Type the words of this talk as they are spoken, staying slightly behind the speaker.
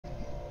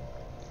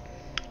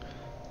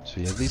So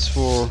yeah, these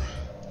four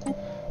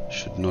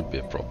should not be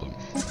a problem.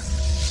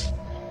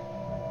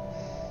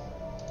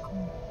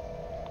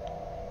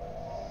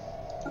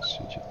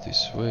 Send you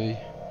this way,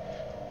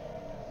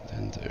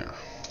 then there.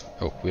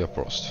 Oh, we are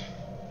paused.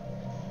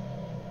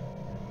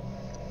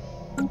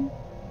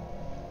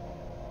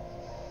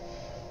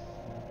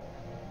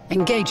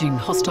 Engaging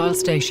hostile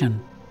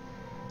station.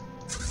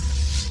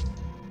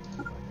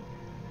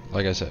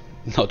 Like I said,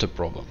 not a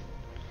problem.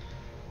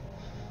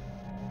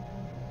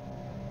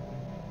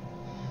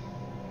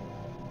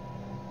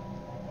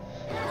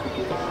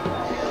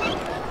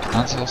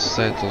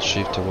 Anti-societal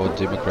shift toward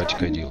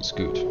democratic ideals.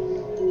 Good.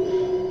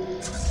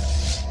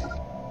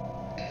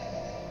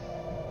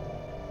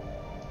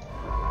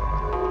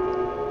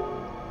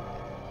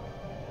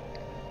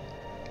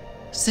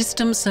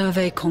 System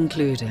survey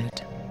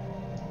concluded.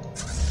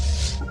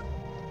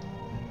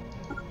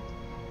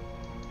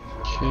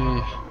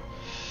 Okay.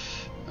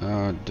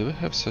 Do we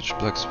have such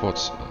black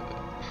spots?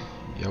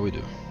 Yeah, we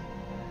do.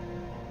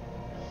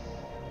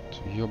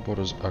 So your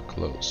borders are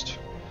closed.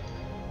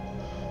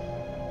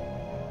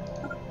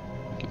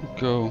 We can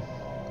go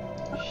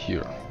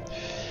here.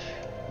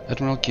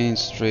 Admiral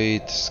gains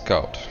trade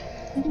scout.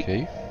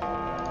 Okay.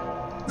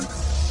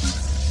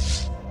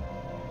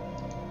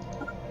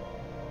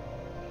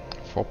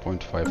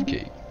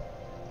 $4.5k.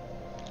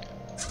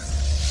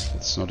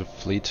 That's not a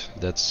fleet,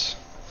 that's...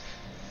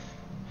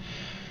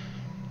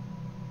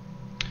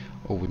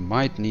 Oh, we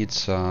might need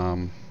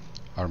some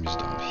armies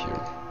down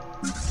here.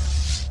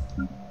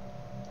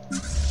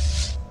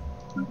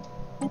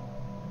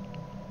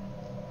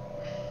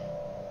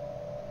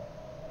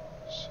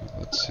 So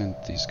let's send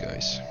these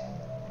guys.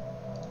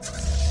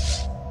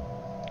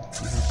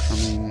 They are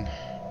coming.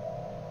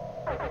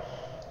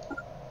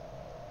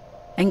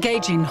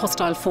 Engaging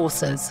hostile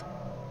forces.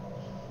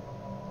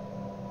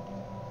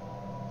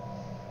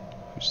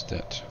 Who's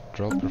that?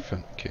 Draw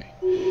prevent. Okay.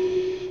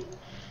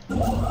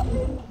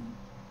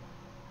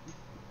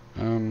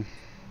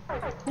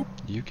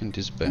 You can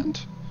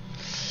disband.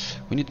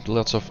 We need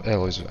lots of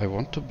alloys. I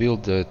want to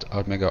build that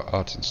mega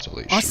art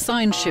installation. Our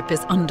science ship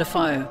is under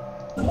fire.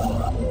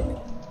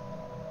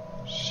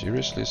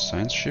 Seriously,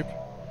 science ship?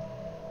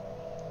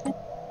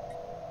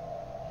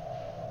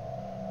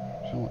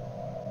 So,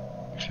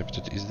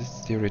 accepted. Is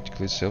this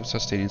theoretically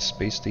self-sustaining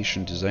space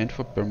station designed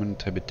for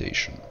permanent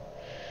habitation?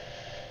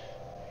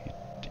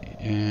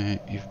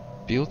 If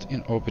built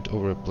in orbit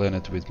over a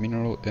planet with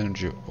mineral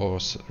energy or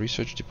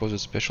research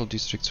deposits, special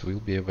districts will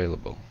be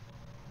available.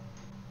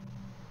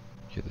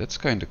 Yeah, that's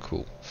kinda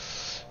cool.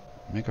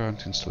 Mega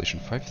art installation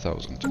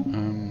 5,000.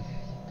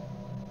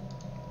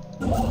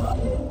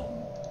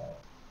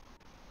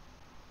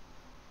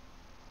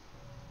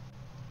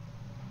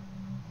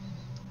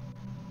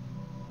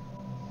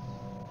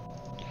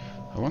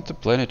 I want a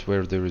planet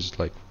where there is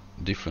like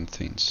different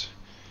things.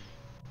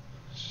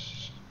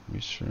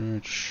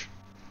 Research.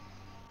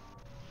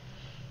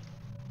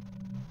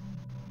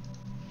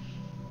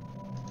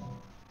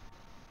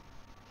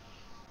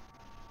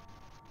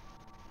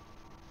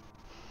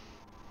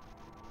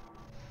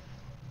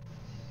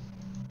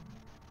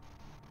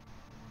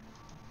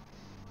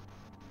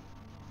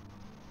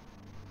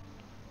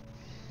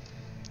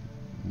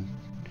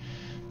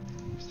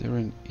 Is there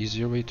an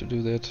easier way to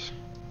do that?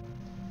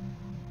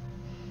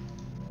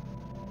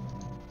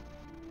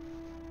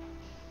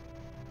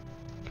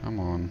 Come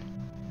on.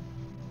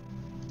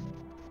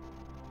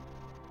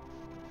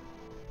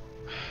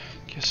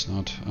 Guess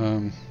not.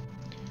 Okay,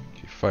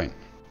 fine.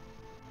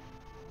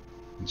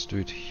 Let's do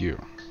it here.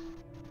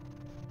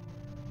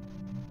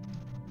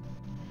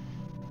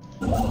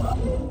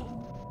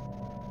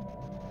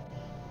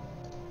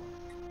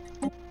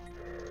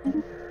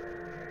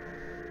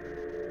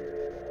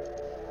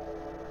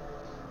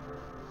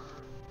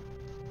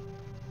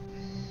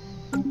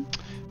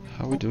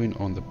 How are we doing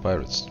on the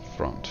pirates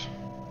front?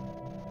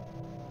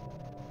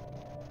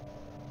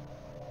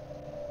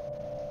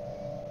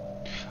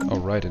 Oh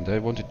right, and I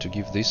wanted to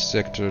give this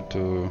sector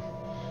to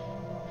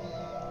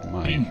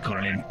my make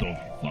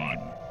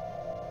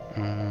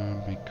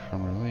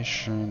arm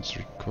relations,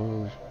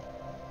 recoil.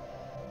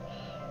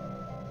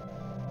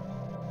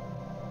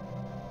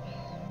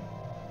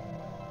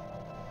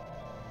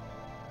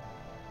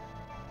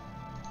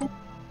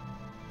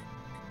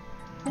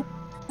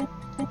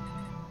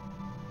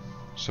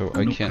 So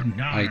I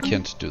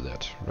can't do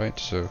that, right?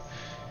 So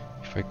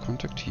if I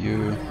contact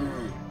you,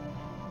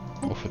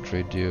 offer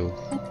trade deal.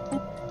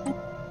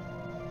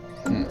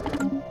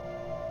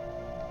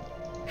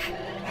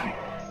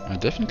 I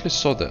definitely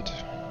saw that.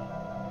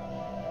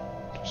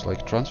 It was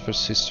like transfer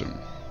system.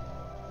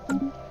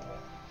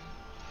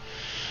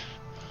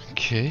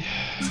 Okay.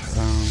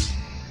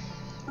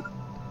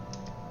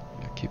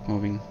 Yeah, keep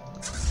moving.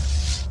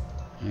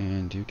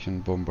 And you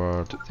can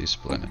bombard this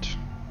planet.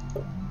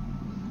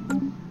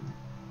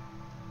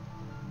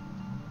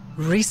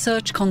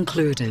 Research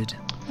concluded.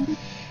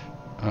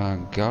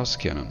 Gas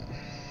cannon.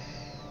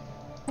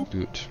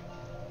 Good.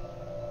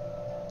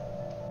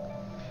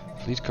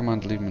 Fleet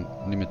command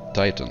limit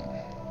Titan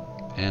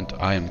and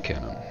ion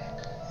cannon.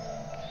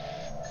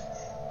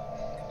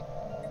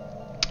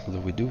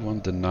 Although we do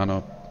want the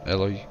nano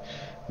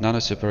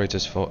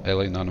separators for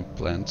alloy nano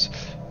plants,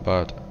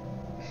 but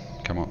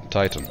come on,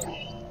 Titan.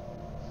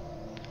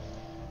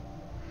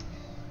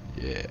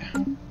 Yeah.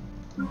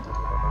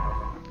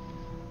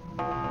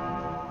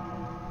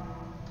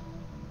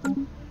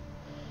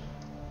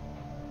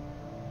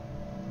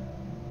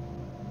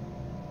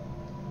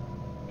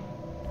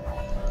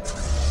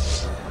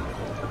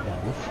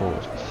 Move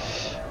forward.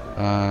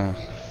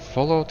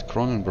 Fallout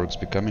Cronenberg's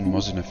becoming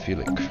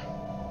Mosinophilic.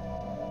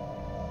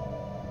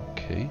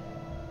 Okay.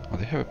 Oh,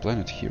 they have a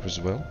planet here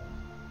as well?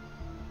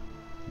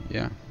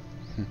 Yeah.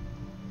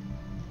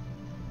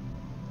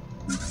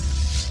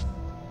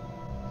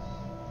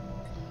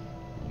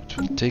 It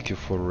will take you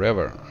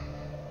forever.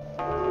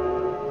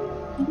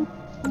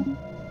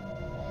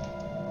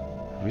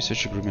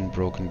 Research agreement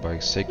broken by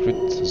Sacred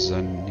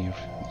Zanir.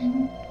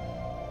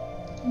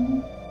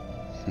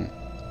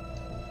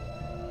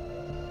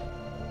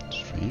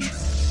 Strange.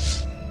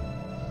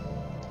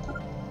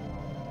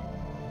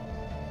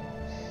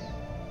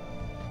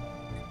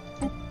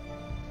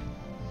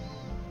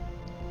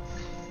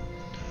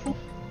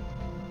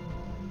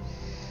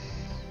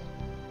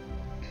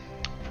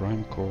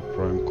 Prime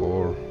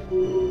core.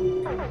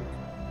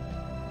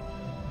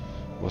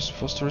 Was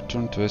forced to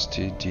return to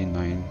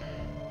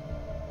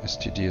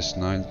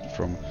STDS9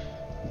 from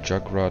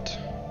Jagrat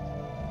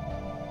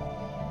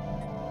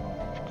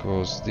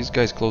because these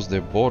guys closed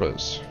their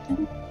borders.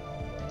 You're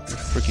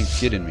freaking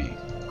kidding me.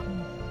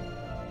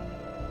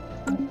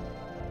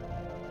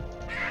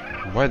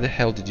 Why the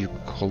hell did you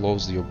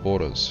close your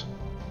borders?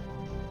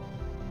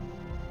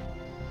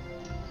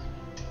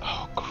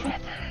 Oh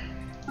crap.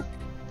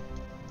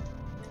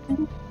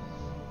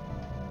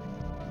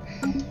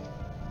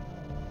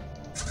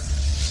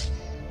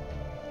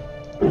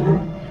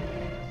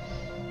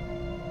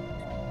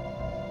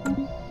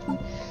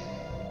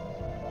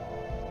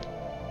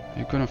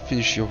 You're gonna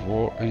finish your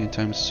war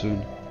anytime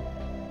soon.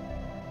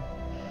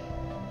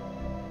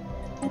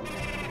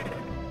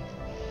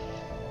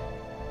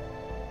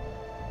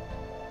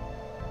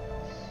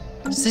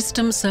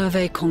 System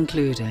survey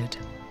concluded.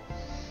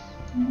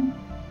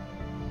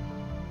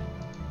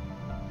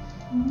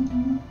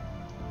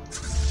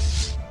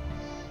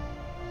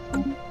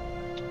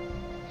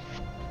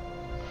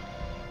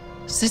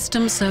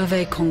 System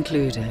survey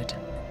concluded.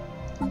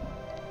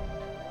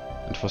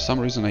 And for some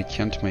reason I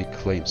can't make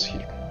claims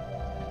here.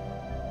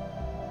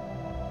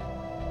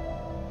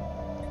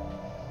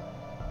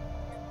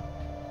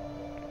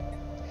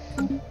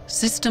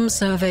 System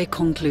survey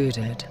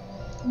concluded.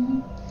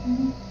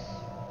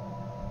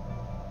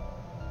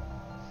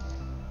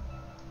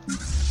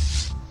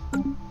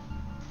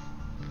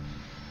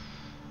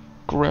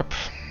 Crap.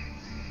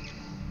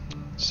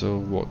 So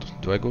what?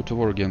 Do I go to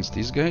war against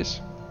these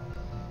guys?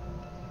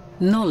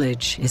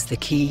 Knowledge is the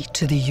key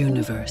to the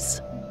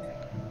universe.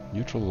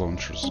 Neutral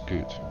launchers,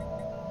 good.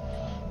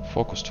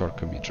 Focus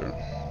tarkometer.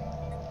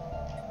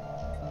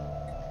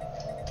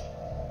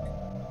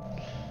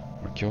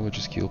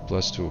 Archaeology skill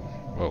 +2.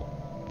 Well,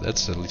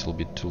 that's a little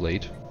bit too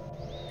late.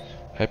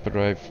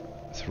 Hyperdrive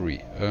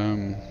 3.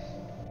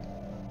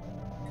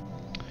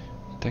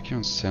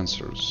 Tachyon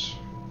sensors.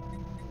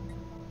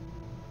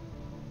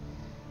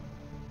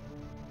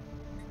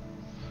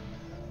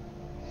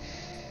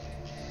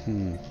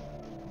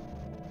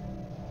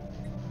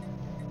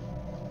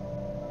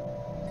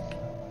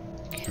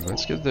 Okay,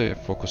 let's get the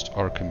focused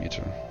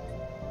archimeter.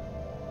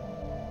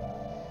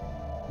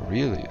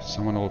 Really?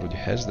 Someone already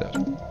has that?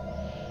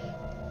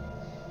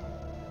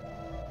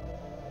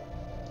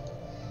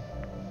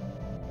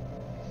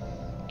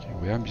 Okay,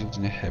 we are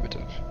building a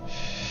habitat.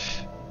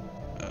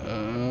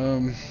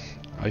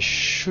 I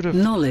should have...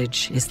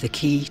 Knowledge is the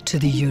key to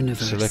the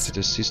universe. Selected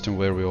a system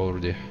where we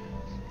already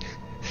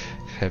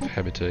have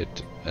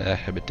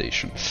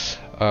habitation.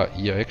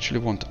 Yeah, I actually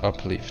want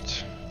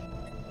uplift.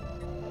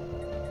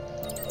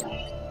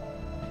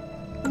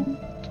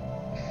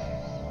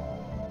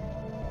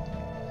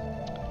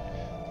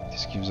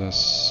 This gives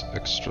us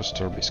extra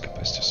starbase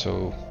capacity,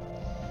 so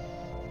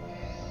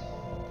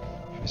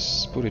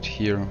let's put it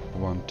here.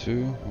 1,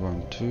 2,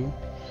 1, 2,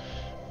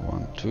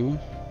 1, 2.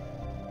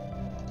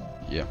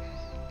 Yeah.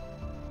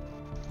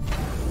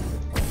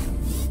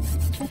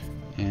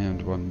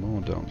 And one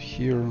more down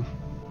here.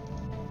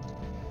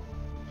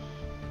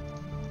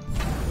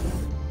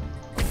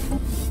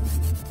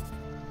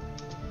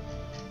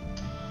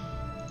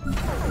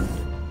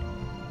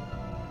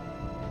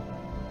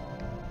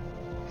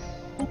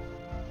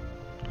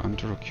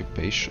 Under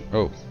occupation.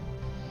 Oh.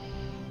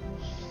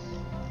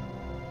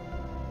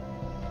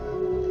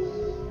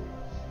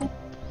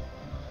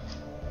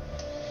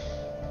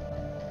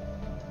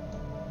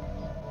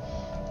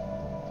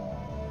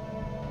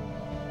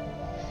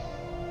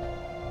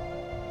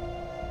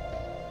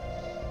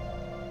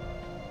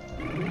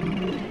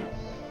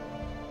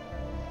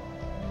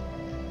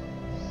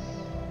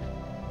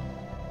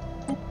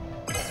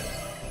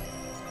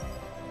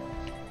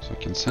 So I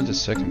can send a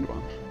second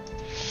one.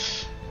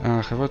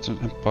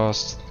 Have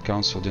passed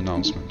council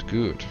denouncement.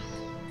 Good.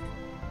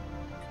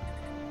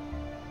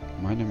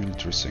 Minor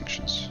military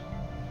sanctions.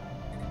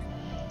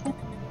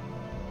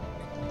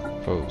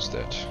 Oppose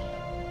that.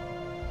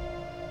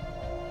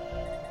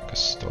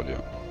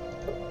 Custodian.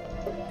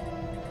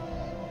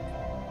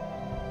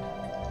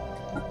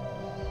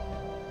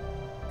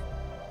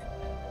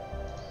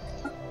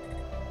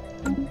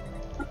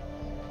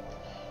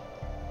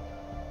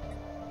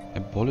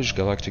 Abolish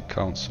Galactic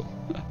Council.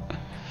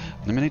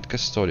 Nominate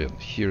Custodian.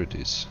 Here it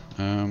is.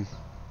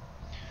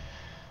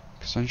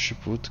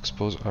 Custodianship would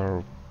expose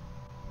our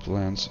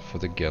plans for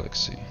the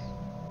galaxy.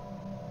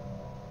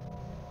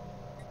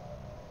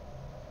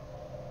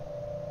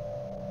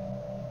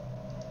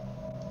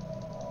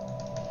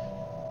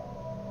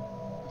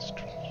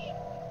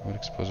 Would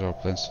expose our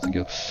plans to the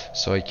galaxy.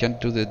 So I can't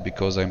do that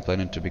because I'm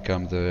planning to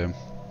become the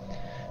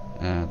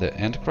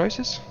end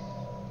crisis.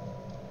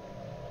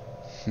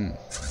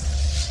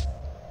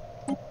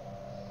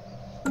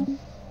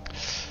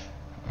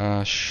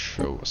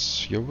 Show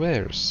us your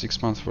wares.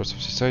 6 months worth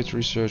of society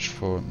research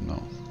for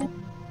no.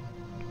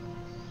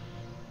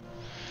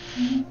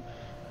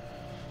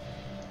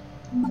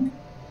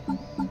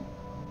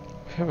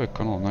 We have a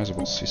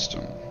colonizable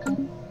system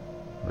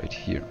right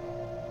here.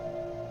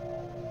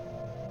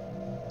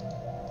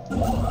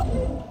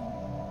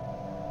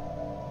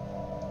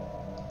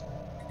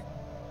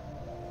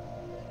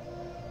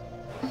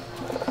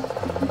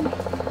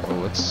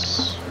 Well,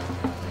 let's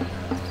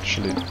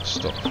actually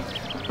stop.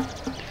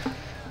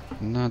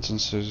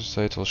 Nonsense,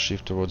 societal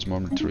shift towards more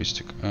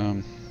militaristic.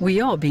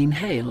 We are being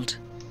hailed.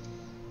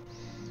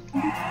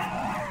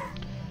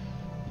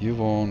 You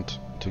want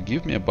to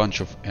give me a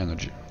bunch of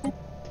energy.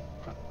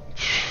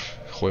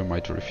 How am I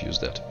to refuse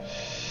that?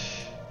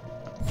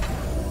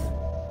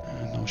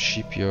 No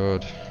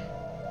shipyard.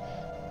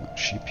 No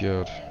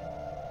shipyard.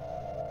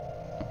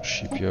 No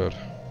shipyard.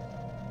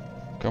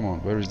 Come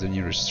on, where is the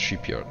nearest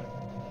shipyard?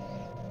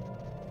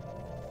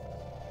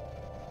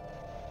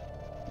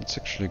 That's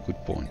actually a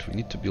good point. We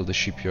need to build a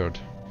shipyard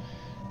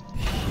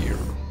here.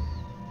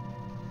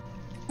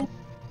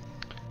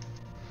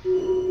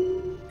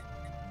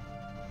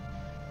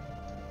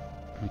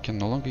 We can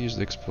no longer use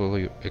the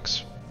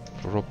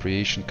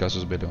expropriation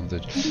casus belli on the...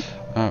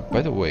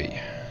 by the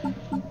way,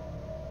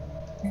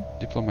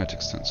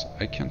 diplomatic stance.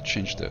 I can't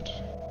change that.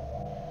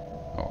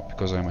 Oh,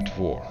 because I'm at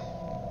war.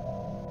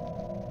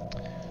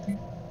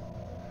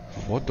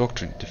 War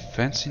doctrine,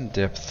 defense in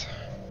depth,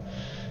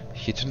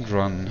 hit and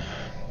run,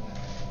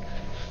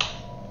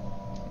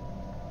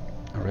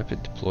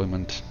 rapid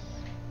deployment,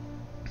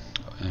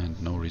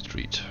 and no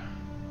retreat.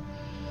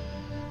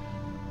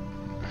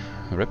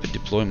 Rapid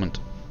deployment,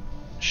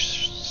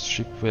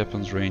 ship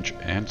weapons range,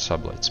 and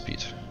sublight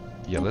speed.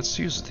 Yeah, let's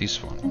use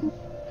this one.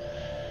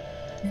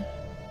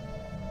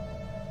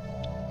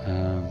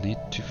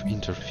 Native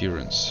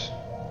interference,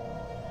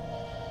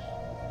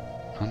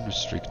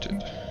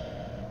 unrestricted.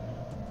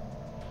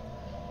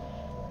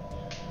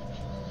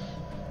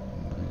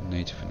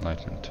 Native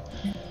enlightenment.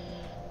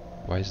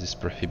 Why is this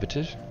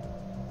prohibited?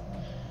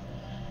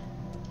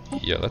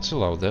 Yeah, let's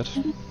allow that.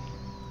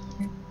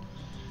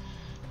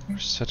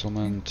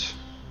 Resettlement.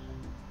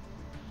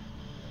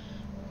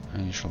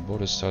 Initial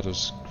border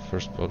status.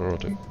 First border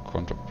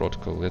contract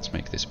protocol. Let's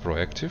make this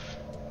proactive.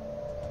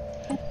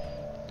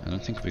 I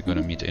don't think we're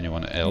gonna meet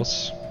anyone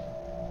else.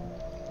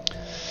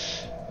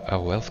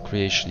 Wealth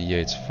creation. Yeah,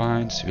 it's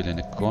fine. Civilian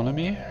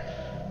economy.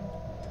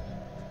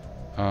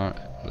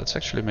 Let's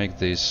actually make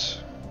this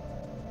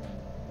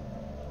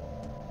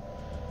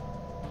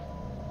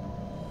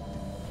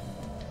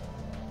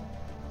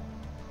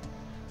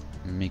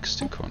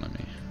mixed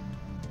economy.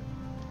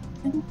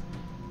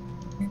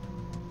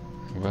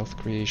 Wealth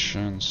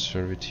creation,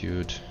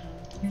 servitude.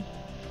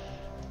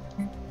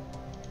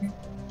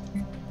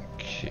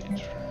 Okay.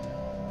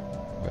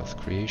 Wealth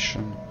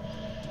creation.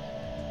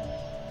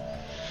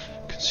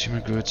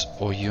 Consumer goods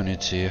or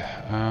unity.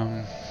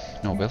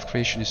 No, wealth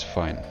creation is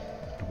fine.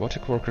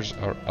 Robotic workers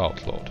are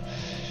outlawed.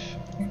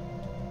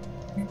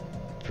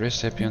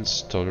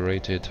 Pre-sapiens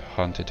tolerated,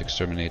 hunted,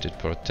 exterminated,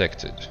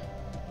 protected.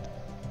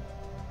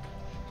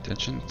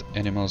 Intelligent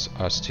animals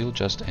are still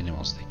just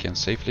animals. They can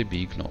safely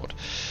be ignored.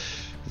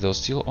 Though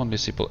still only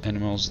simple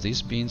animals,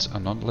 these beings are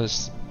not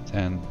less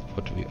than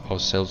what we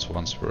ourselves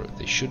once were.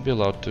 They should be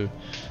allowed to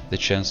the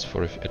chance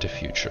for at a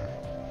future.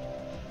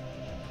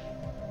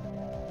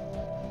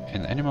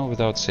 An animal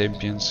without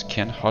sapience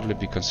can hardly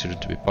be considered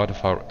to be part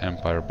of our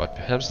empire, but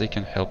perhaps they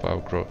can help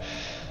our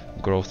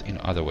growth in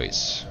other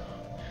ways.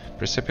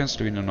 Pre-sapiens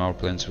living on our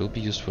planets will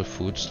be used for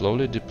food,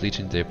 slowly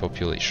depleting their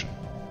population.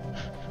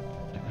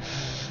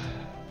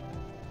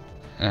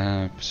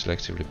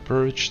 Selectively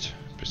purged.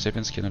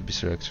 Pre-sapiens cannot be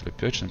selectively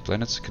purged, and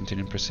planets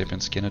containing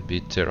pre-sapiens cannot be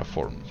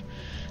terraformed.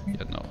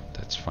 Yeah, no,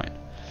 that's fine.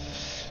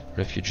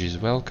 Refugees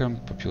welcome.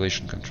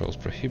 Population controls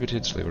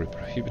prohibited. Slavery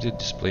prohibited.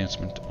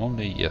 Displacement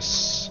only.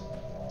 Yes.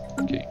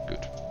 Okay,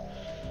 good.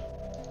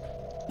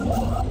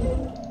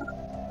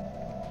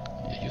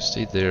 Yeah, you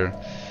stay there.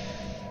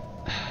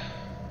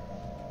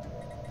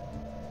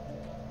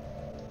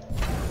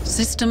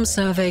 System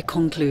survey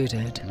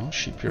concluded. No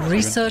shipyard.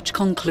 Research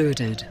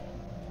concluded.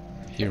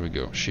 Here we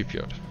go,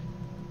 shipyard.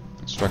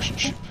 construction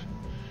ship.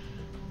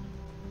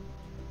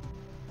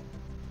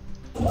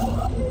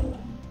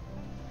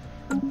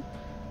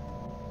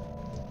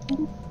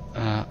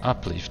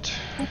 Uplift.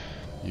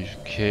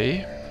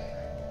 Okay.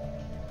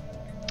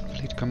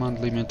 Fleet command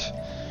limit.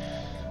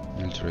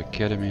 Military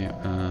academy.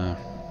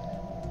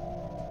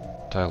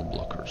 Tile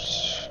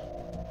blockers.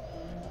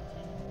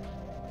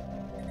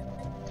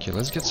 Okay,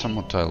 let's get some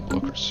more tile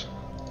blockers.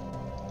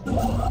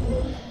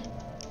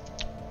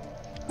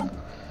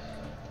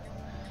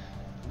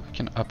 I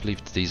can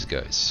uplift these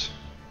guys.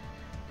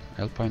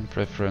 Alpine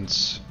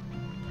preference.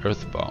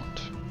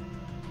 Earthbound.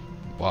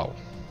 Wow.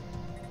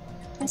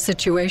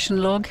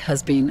 Situation log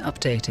has been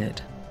updated.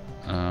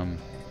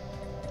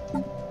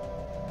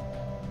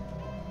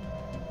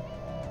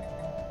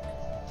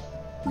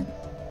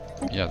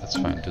 Yeah, that's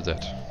fine, do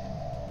that.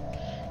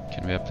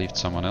 Can we uplift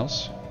someone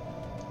else?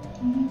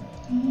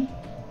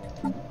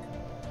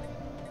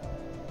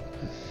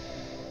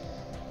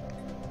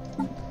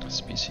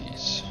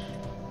 Species.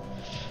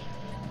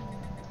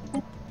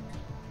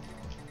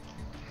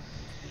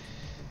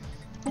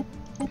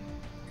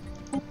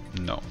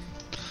 No.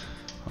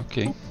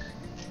 Okay.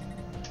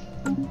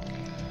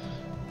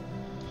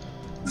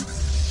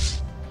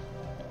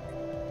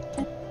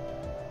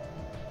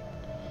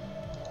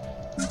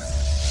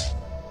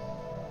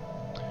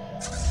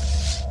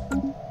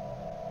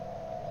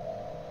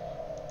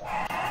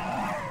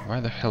 Why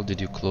the hell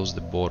did you close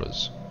the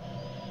borders?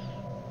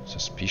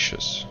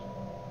 Suspicious.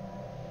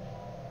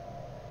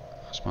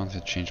 Last month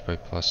it changed by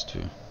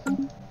 +2.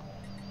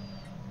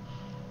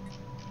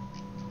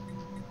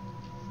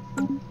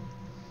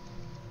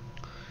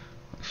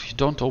 If you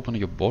don't open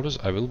your borders,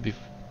 I will be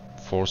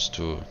forced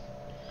to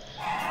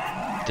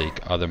take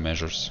other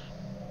measures.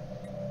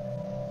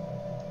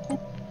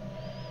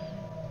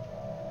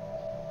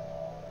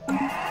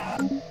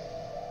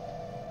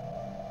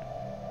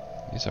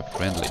 These are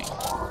friendly,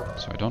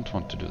 so I don't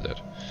want to do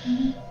that.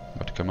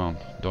 But come on,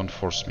 don't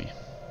force me.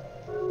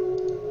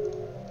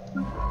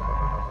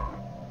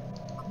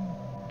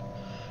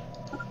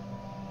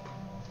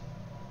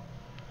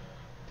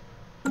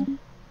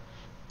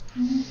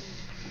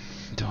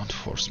 Don't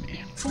force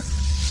me.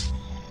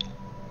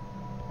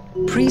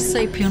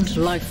 Pre-sapient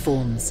life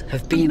forms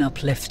have been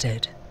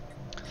uplifted.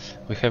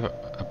 We have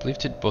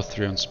uplifted both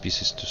Therion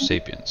species to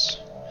sapiens.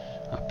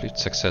 Uplift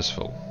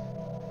successful.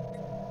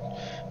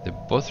 The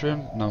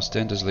Bothrian now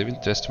stand as living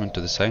testament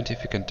to the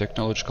scientific and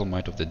technological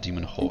might of the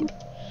demon horde.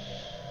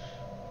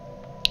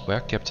 We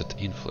are kept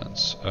at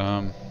influence.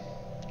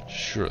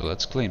 Sure,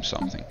 let's claim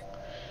something.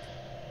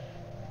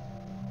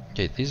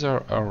 Okay, these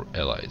are our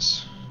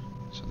allies.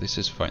 So this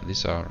is fine.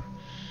 These are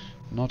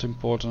not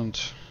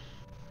important.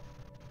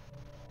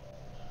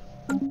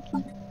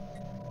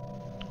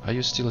 Are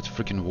you still at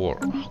freaking war?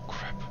 Oh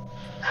crap.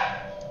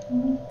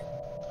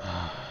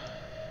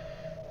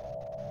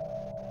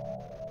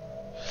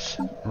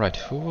 Right,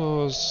 who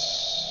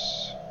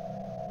was...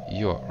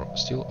 You're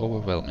still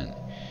overwhelming.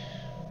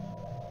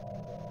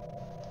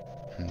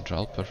 And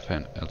Dralper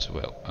fan as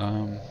well.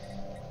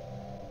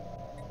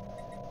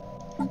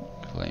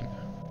 Claim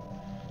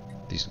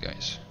these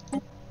guys.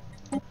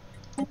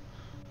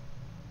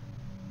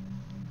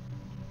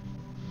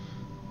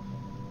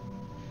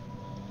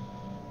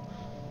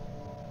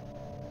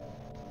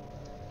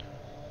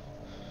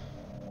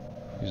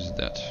 Who's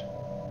that?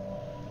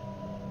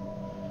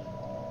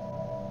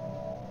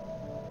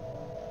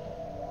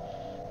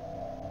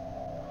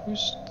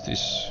 Who's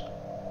this?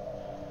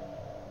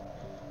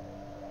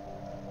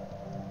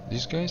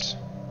 These guys?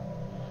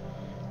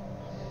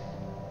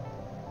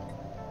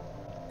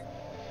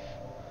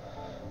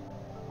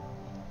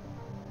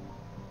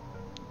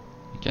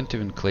 You can't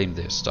even claim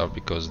their stuff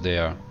because they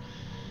are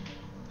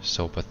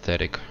so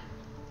pathetic.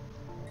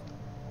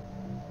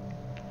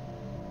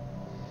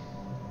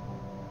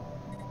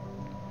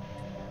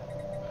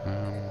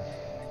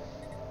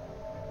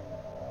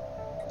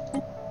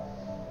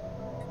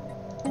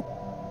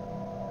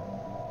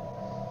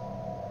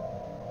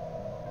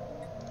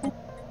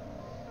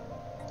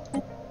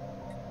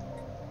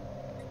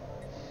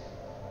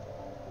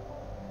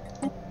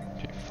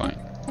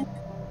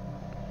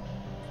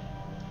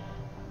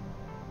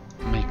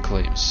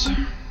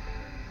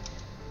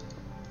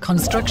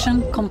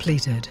 Construction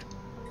completed.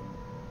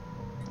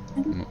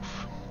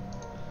 Move.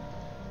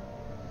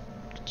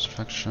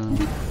 Construction.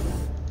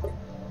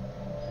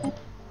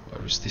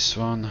 Where is this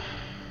one?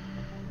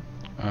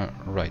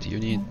 Right, you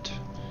need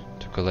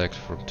to collect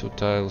from 2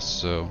 tiles,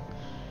 so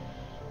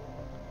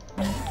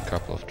a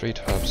couple of trade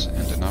hubs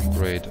and an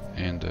upgrade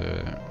and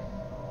a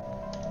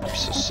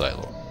resource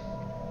silo.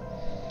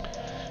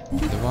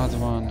 The other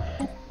one,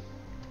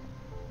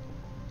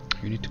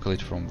 you need to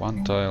collect from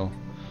 1 tile,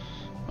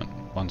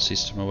 one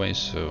system away,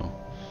 so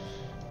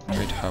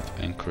trade hub,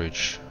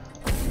 anchorage,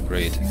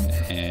 upgrade,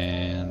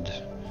 and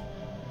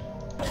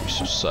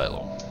resource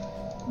silo.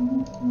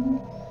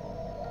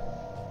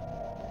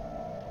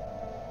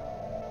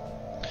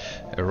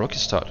 A rocky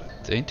start.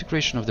 The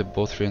integration of the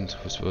Bothrian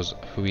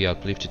who we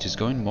uplifted is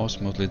going more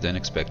smoothly than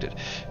expected,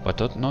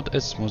 but not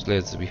as smoothly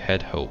as we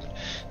had hoped.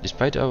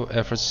 Despite our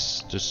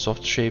efforts to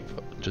soft shape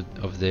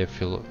of their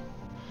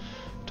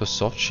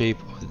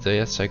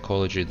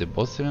psychology, the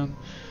Bothrian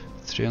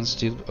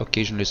still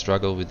occasionally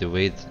struggle with the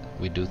way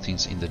we do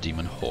things in the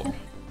Demon Horde.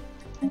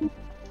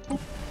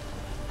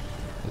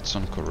 That's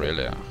on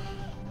Corellia.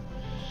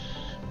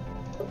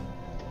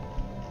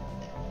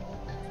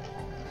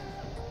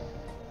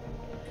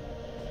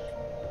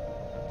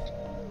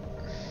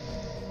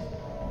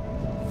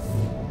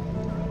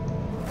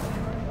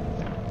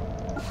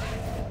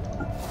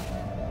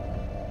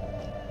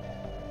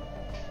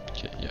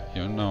 Okay, yeah,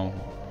 you know,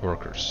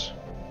 workers.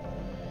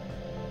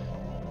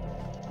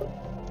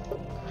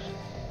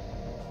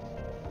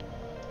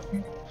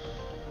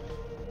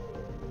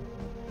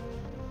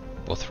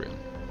 Bothrian,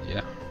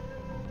 yeah.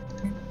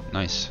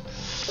 Nice.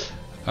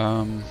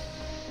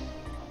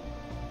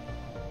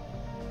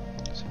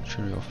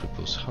 Sanctuary of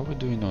Repose. How are we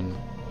doing on...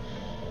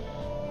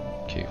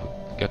 Okay,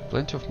 we got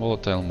plenty of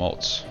volatile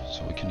mods,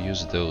 so we can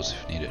use those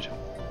if needed.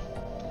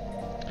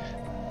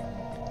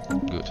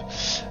 Good.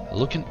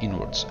 Looking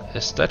inwards, a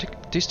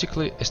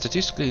statistically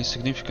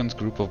significant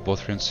group of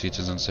Bothrian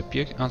citizens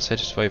appear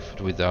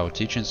unsatisfied with our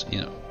teachings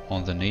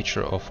on the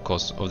nature of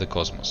the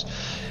cosmos.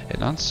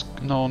 An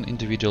unknown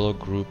individual or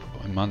group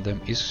among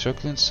them is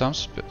circling some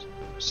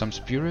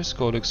spurious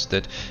codex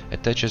that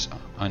attaches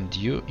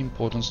undue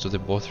importance to the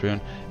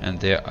Bothrian, and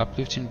they are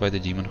uplifted by the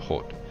Demon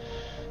Horde.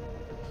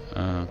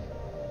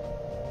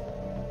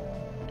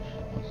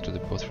 To the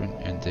Bothrian,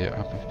 and they are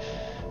uplifted.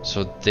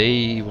 So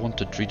they want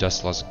to treat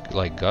us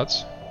like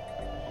gods.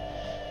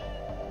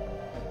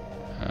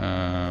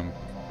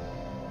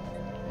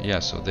 Yeah,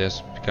 so they're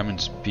becoming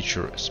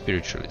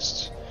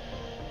spiritualists.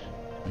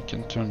 We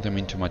can turn them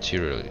into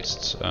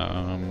materialists.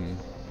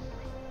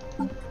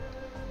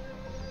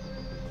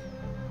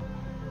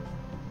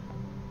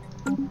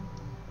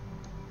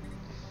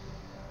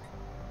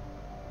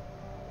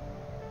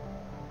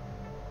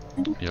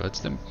 Yeah,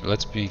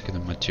 let's be the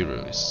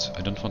materialists.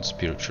 I don't want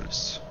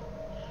spiritualists.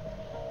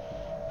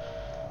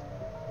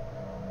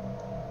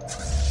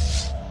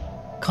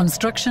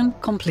 Construction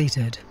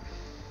completed.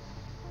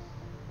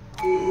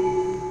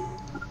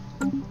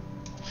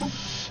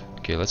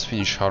 Okay, let's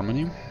finish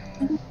Harmony,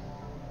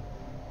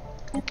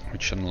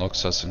 which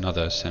unlocks us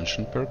another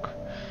Ascension perk.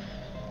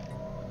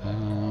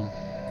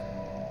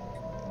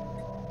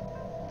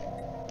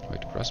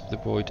 Wait, Grasp the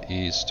Void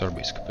is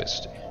Starbase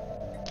capacity.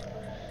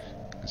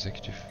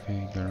 Executive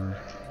Vigor,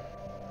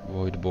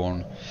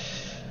 Voidborn.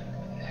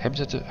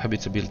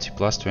 Habitability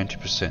plus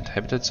 20%.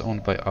 Habitats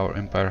owned by our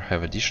empire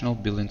have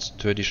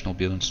two additional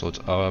building slots.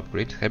 Our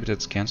upgraded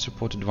habitats can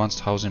support advanced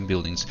housing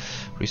buildings.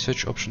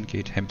 Research option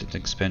gate, habitat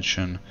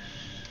expansion,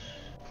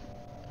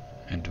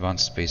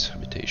 advanced space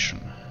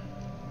habitation.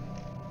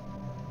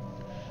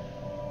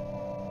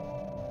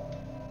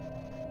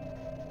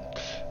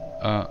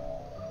 I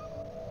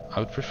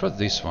would prefer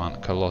this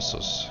one,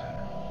 Colossus.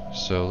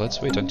 So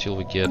let's wait until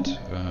we get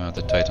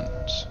the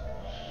Titans.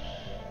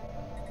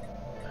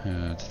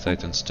 The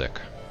Titan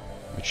stack,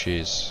 which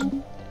is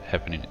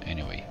happening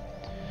anyway.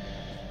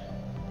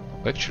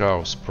 Actually,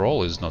 our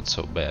sprawl is not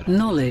so bad.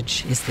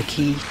 Knowledge is the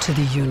key to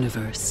the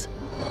universe.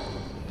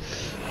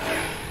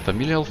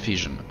 Familial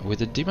fission. With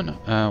the demon,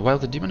 while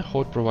the Demon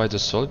Horde provides a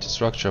solid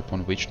structure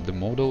upon which to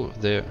model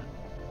their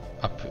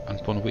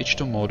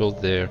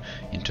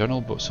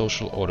internal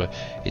social order,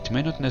 it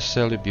may not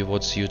necessarily be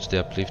what suits the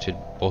uplifted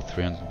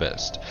Bothrian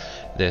best.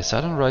 Their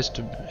sudden rise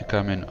to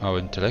becoming our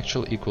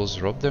intellectual equals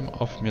robbed them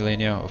of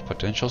millennia of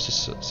potential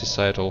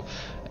societal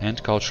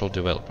and cultural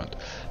development.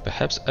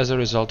 Perhaps as a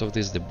result of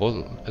this, the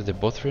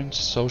Bothrian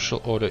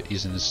social order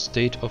is in a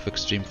state of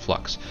extreme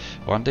flux.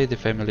 One day the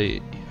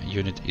family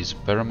unit is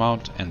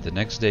paramount, and the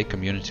next day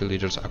community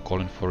leaders are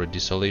calling for a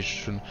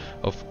dissolution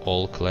of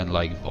all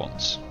clan-like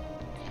bonds.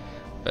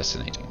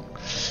 Fascinating.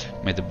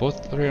 May the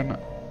Bothrian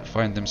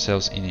find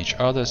themselves in each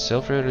other.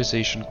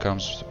 Self-realization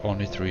comes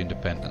only through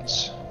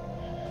independence.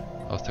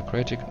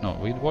 Autocratic? No,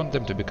 we want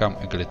them to become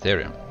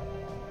egalitarian.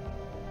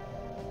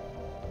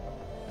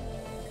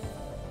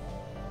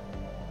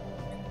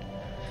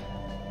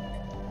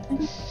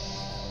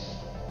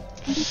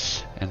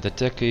 And the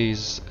tech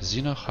is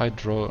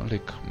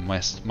Xenohydraulic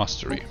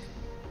Mastery.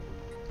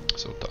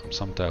 So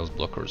some tiles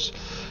blockers.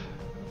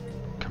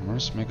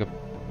 Commerce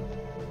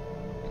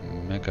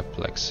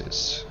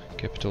megaplexes.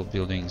 Capital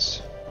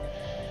buildings.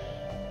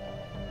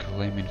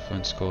 Claim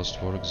influence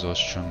cost, war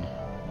exhaustion.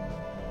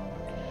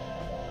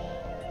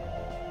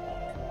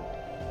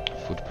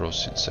 Food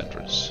processing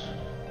centers.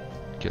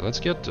 Okay, let's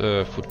get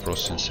food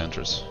processing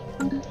centers.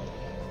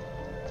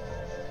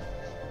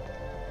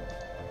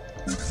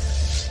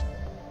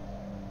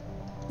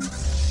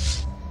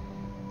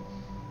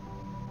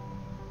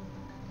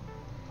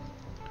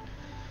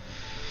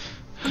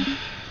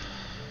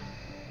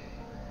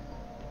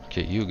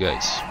 Okay, you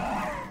guys.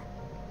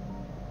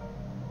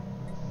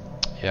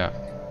 Yeah,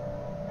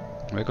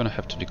 we're gonna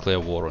have to declare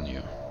war on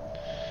you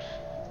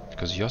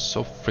because you're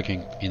so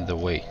freaking in the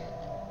way.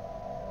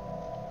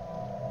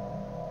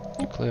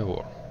 Nuclear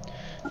war.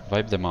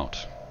 Wipe them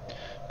out.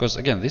 Because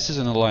again, this is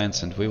an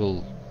alliance and we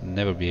will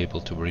never be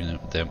able to bring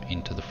them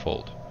into the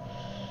fold.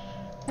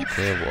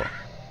 Nuclear war.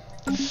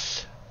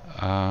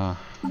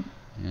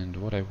 And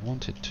what I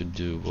wanted to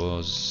do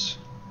was...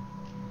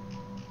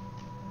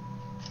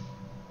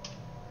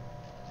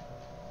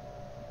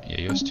 Yeah,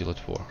 you're still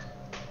at war.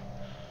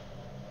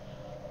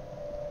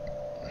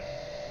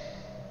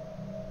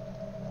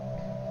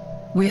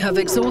 We have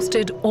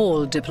exhausted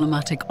all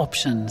diplomatic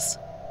options.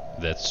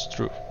 That's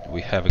true.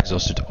 We have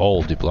exhausted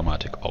all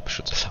diplomatic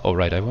options. Oh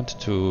right, I wanted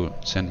to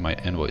send my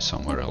envoy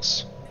somewhere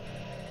else.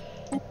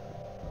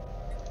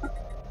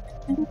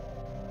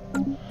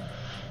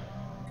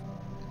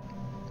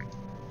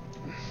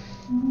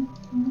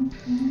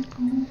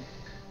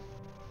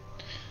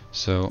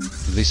 So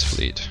this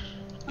fleet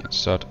can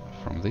start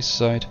from this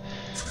side.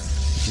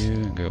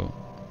 You go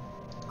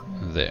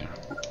there.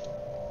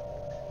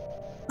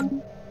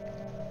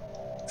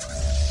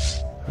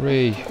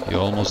 Hooray,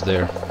 you're almost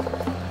there.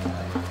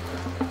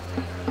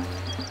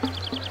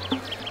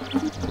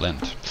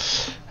 Land.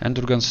 And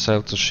Durgan's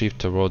style to shift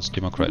towards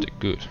democratic.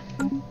 Good.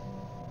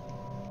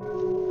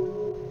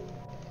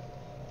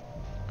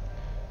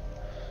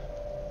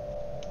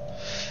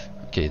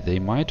 Okay, they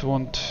might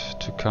want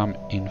to come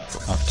in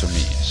after me,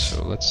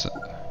 so let's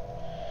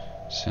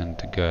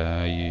send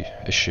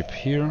a ship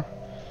here.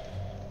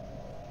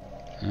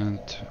 And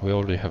we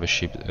already have a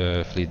ship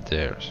fleet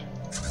there.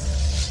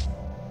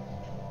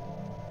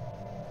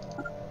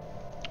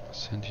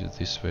 Send you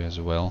this way as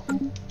well.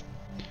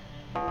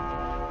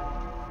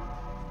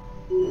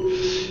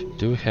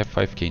 Do we have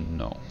 5k?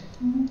 No.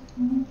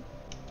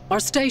 Our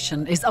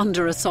station is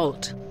under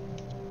assault.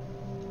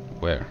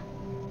 Where?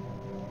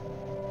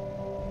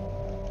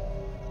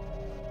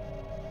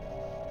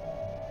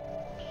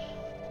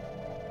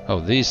 Oh,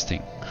 this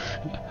thing.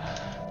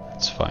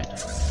 It's fine.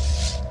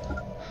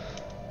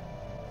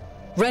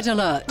 Red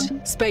alert.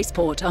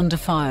 Spaceport under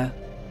fire.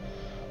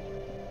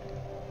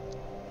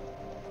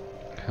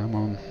 Come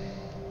on.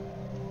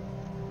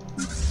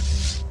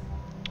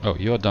 Oh,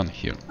 you're done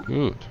here.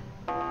 Good.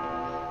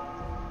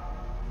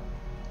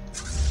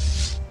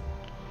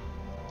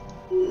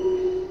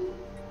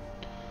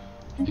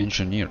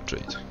 Engineer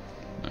trade.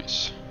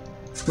 Nice.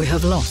 We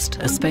have lost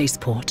a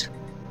spaceport.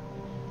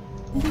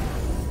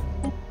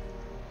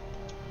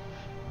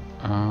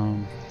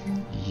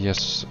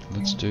 Yes,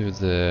 let's do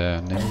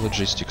the naval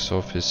logistics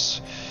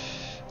office,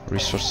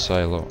 resource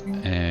silo,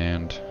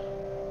 and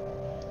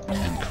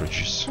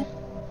anchorages.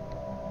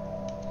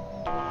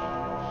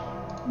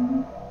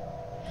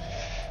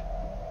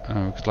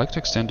 We could like to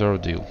extend our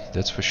deal,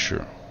 that's for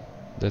sure.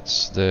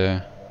 That's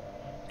the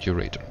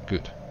curator.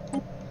 Good.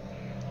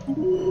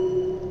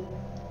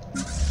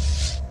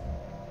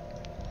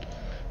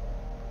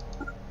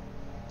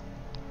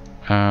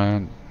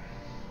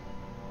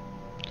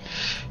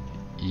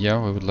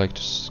 Yeah, we would like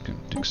to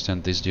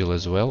extend this deal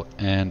as well,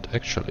 and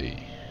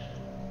actually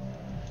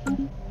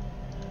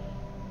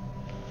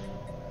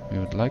we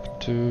would like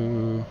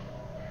to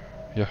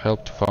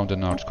help to found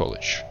an art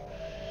college.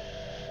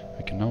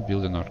 We can now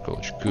build an art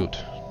college. Good.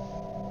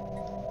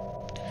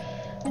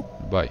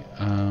 Bye.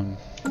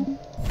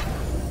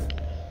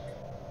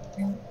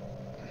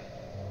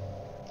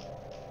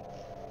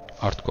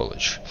 Art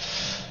college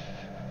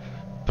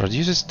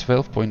produces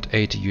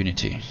 12.8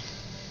 unity.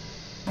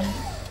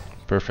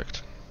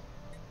 Perfect.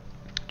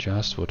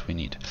 Just what we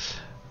need.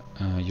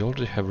 You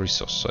already have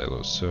resource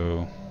silos,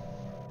 so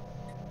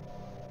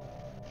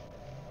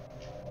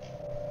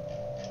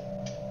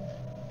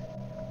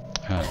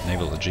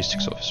naval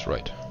logistics office,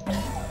 right?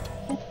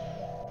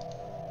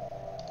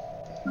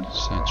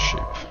 Sand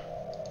ship.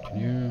 Can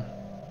you?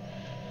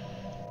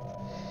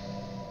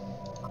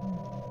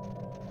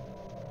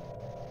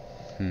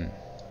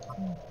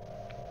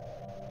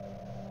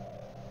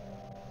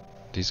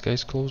 These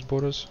guys close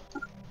borders?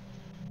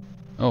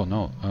 Oh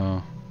no.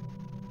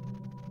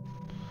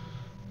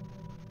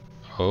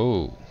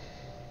 Oh.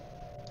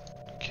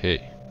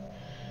 Okay.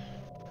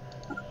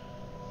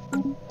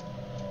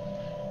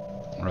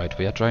 Right,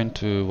 we are trying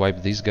to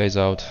wipe these guys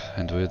out,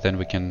 and then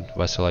we can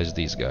vassalize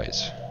these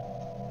guys,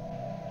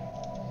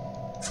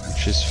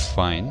 which is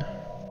fine.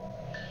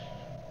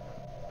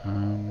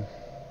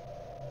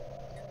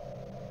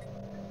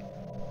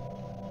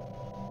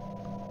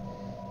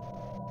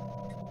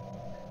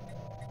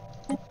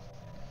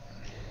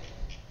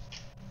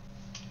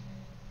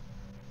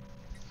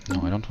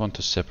 No, I don't want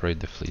to separate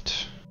the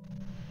fleet,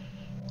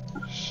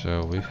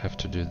 so we have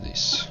to do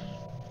this.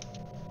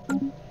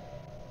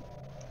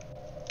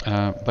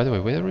 By the way,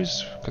 where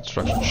is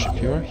construction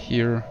ship? You are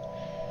here,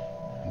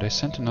 and I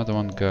sent another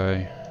one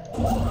guy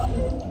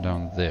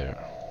down there.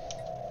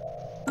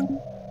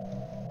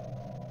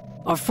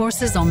 Our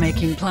forces are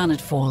making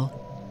planetfall.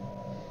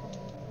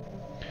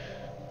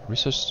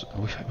 Resource,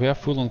 we are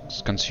full on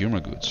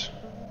consumer goods.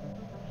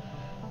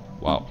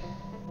 Wow.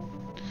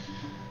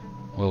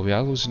 Well, we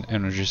are losing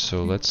energy,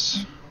 so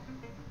let's,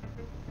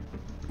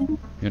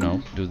 you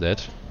know, do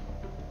that.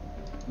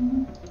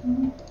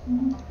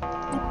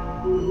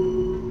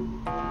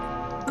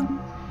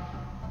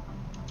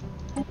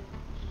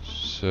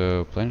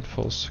 So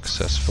planetfall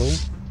successful.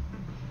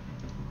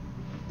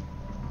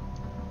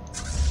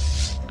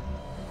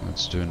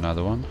 Let's do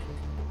another one.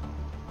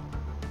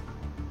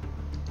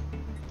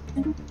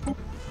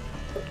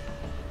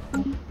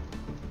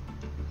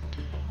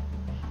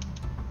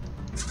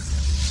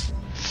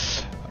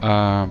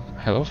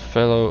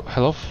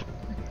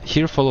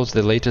 Here follows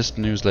the latest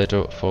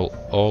newsletter for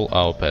all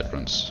our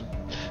patrons.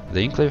 The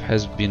Enclave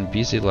has been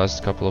busy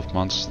last couple of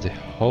months. The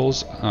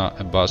halls are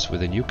abuzz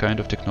with a new kind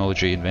of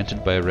technology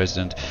invented by a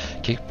resident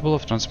capable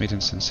of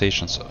transmitting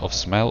sensations of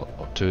smell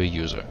to a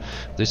user.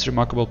 This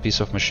remarkable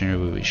piece of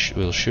machinery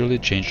will surely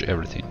change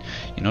everything.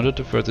 In order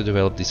to further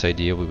develop this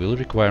idea, we will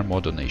require more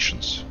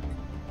donations.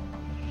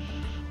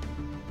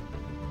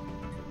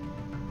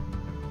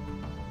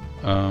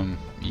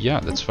 Yeah,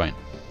 that's fine.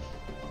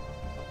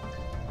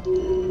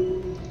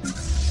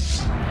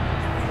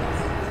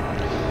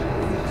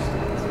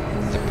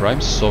 Prime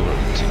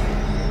Sovereignty.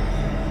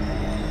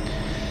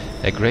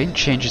 A grand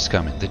change is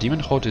coming. The demon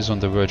horde is on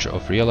the verge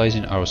of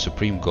realizing our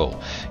supreme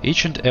goal.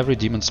 Each and every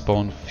demon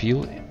spawn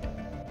feel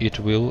it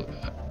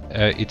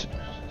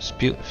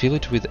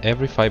with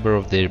every fiber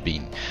of their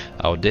being.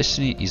 Our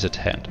destiny is at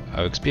hand.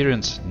 Our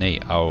experience, nay,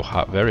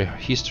 our very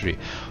history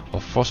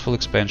of forceful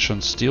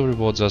expansion still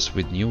rewards us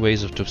with new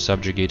ways to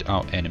subjugate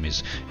our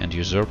enemies and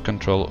usurp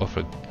control of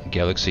a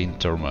galaxy in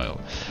turmoil.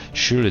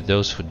 Surely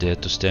those who dare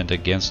to stand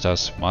against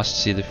us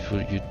must see the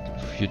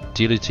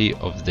futility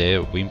of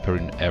their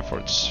whimpering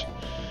efforts.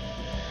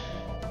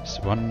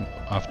 So one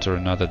after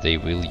another they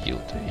will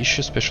yield.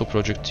 Issue special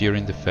project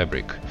Tearing the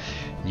Fabric.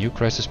 New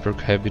crisis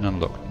perks have been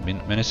unlocked.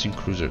 Menacing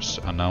cruisers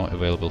are now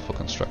available for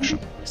construction.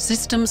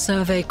 System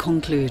survey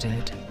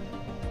concluded.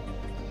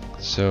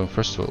 So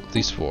first of all,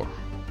 this war.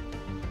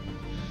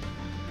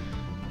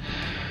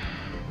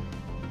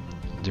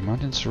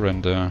 Demanding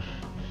surrender.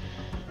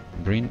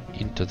 Bring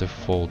into the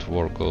fold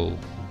war goal.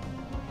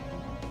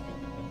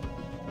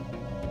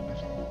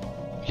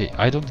 Okay,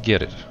 I don't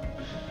get it.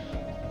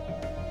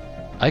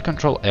 I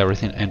control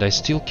everything and I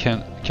still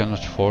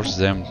cannot force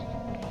them.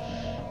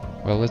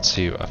 Well, let's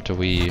see, after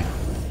we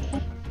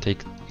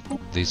take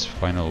these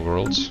final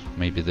worlds,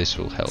 maybe this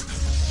will help.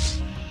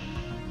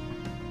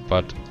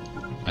 But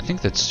I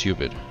think that's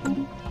stupid.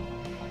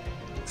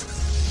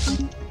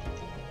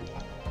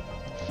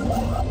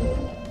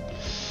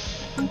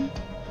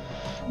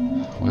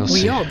 We'll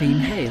see. We are being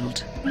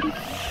hailed.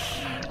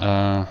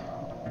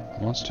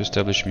 Wants to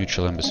establish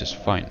mutual embassies.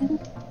 Fine.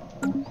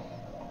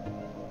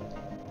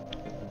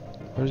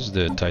 Where is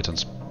the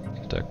Titan's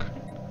deck?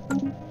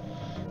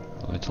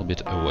 A little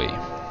bit away.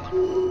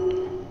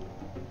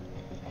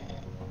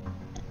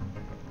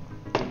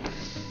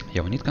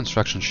 Yeah, we need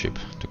construction ship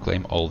to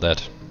claim all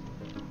that.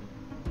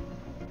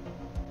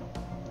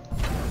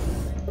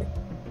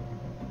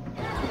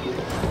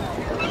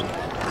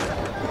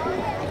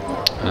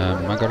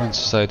 Magaran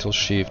societal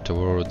shift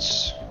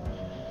towards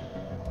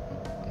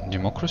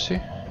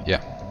democracy?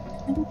 Yeah.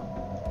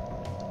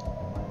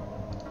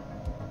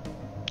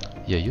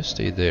 Yeah, you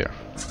stay there.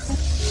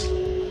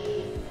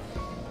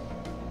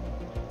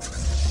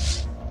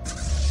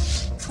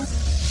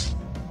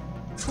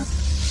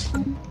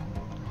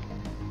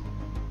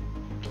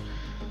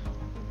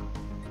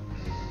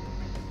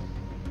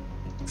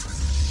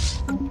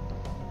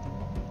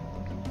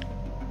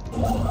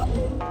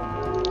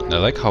 I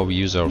like how we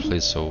use our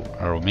fleet, so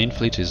our main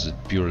fleet is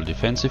purely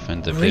defensive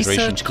and the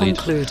Federation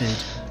fleet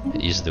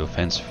is the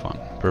offensive one.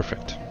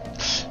 Perfect.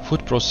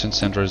 Food processing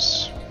center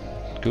is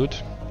good.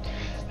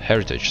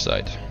 Heritage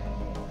site.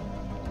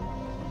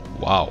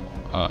 Wow.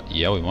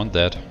 Yeah, we want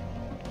that.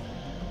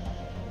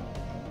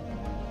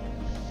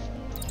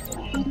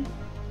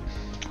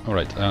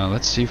 Alright,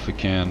 let's see if we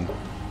can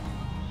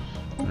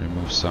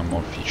remove some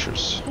more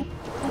features.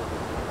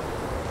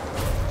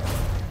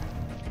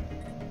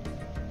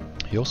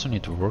 You also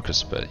need to worker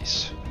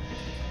space.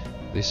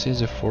 This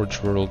is a forge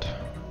world.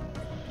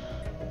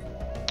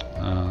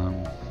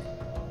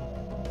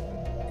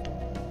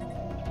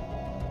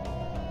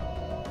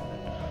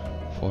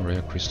 For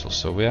rare crystals.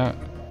 So we are.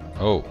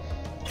 Oh,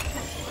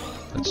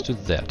 let's do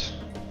that.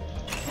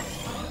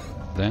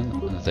 Then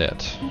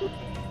that.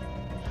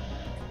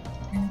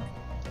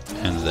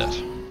 And that.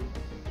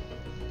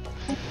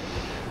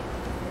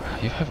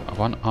 You have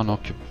one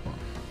unoccupied.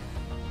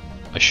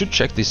 I should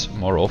check this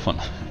more often.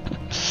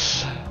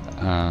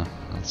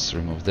 Let's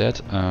remove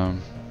that.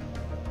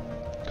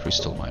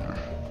 Crystal miner.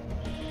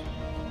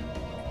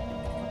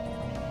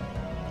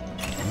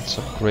 Let's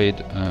upgrade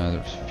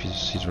the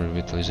physical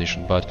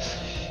revitalization, but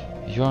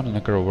you are in a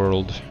necro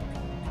world.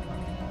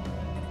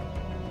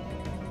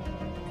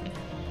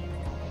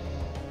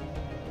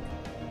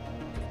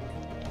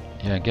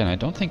 Yeah, again, I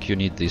don't think you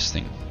need this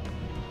thing.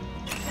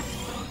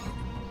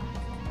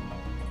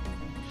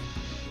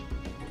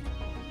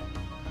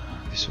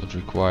 This would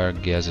require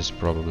gases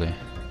probably.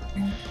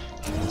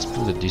 Let's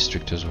build a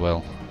district as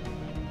well.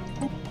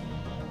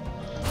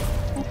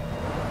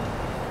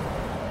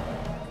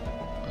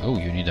 Oh,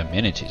 you need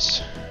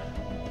amenities.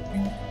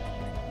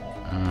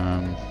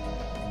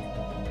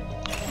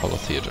 Holo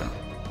theater.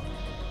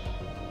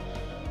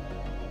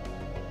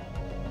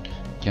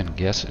 Again,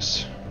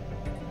 gases.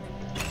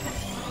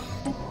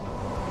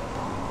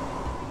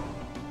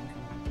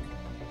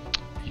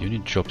 You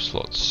need job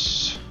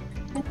slots.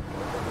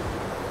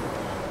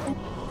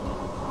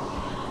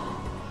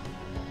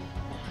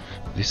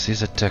 This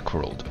is a tech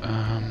world.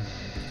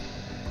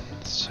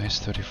 Size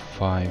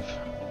 35.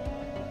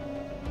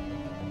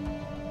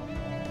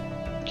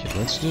 Okay,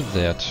 let's do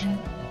that.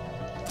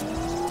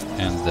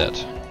 And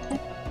that.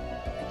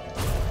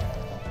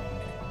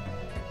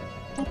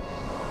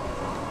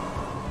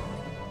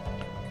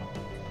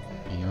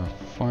 You're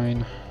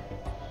fine.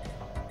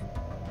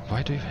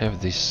 Why do you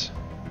have this?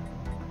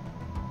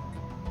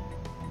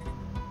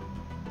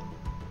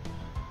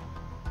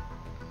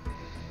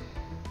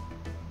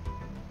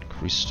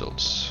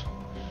 Crystals.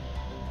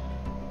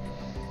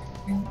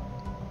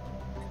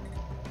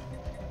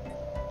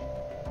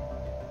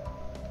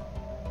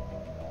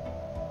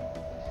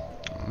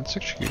 Let's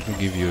actually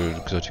give you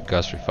exotic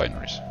gas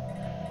refineries.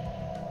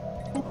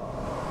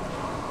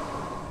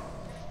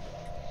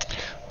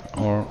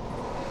 Or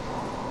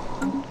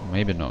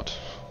maybe not.